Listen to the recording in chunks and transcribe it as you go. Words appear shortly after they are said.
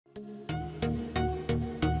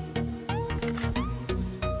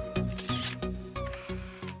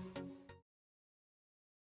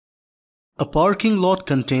A parking lot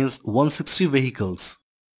contains 160 vehicles.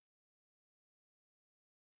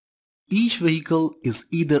 Each vehicle is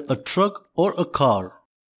either a truck or a car,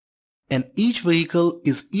 and each vehicle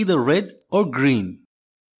is either red or green.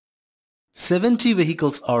 70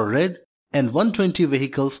 vehicles are red and 120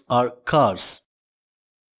 vehicles are cars.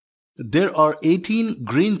 There are 18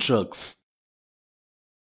 green trucks.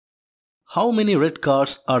 How many red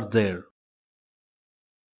cars are there?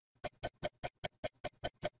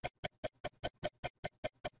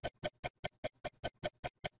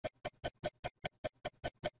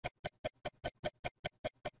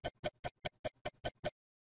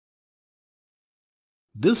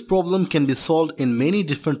 This problem can be solved in many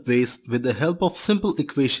different ways with the help of simple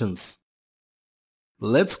equations.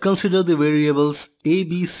 Let's consider the variables A,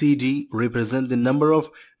 B, C, D represent the number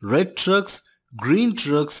of red trucks,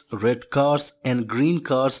 red cars and green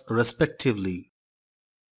cars respectively.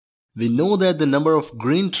 We know that the number of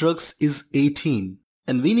green trucks is 18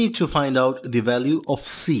 and we need to find out the value of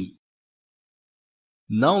C.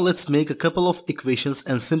 Now let's make a couple of equations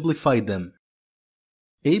and simplify them.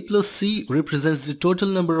 A plus C represents the total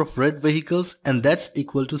number of red vehicles and that's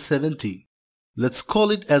equal to 70. Let's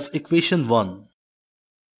call it as equation 1.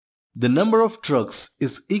 The number of trucks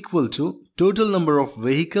is equal to total number of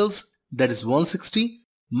vehicles, that is 160,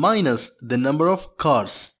 minus the number of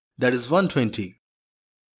cars, that is 120.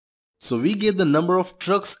 So we get the number of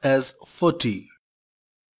trucks as 40.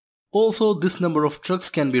 Also, this number of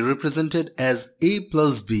trucks can be represented as A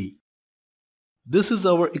plus B. This is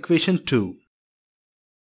our equation 2.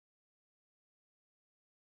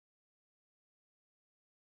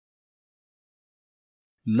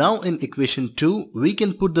 Now in equation 2, we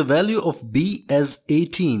can put the value of B as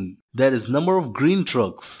 18, that is number of green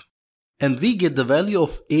trucks, and we get the value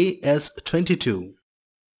of A as 22.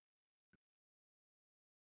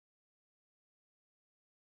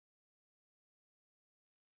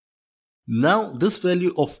 Now this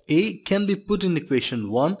value of A can be put in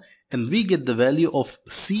equation 1 and we get the value of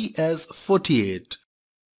C as 48.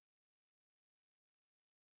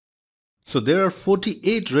 So there are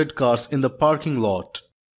 48 red cars in the parking lot.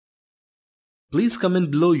 Please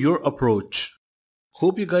comment below your approach.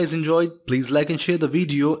 Hope you guys enjoyed. Please like and share the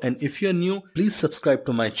video, and if you are new, please subscribe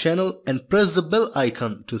to my channel and press the bell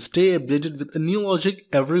icon to stay updated with a new logic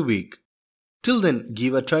every week. Till then,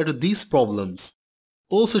 give a try to these problems.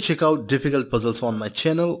 Also check out difficult puzzles on my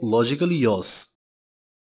channel Logically Yours.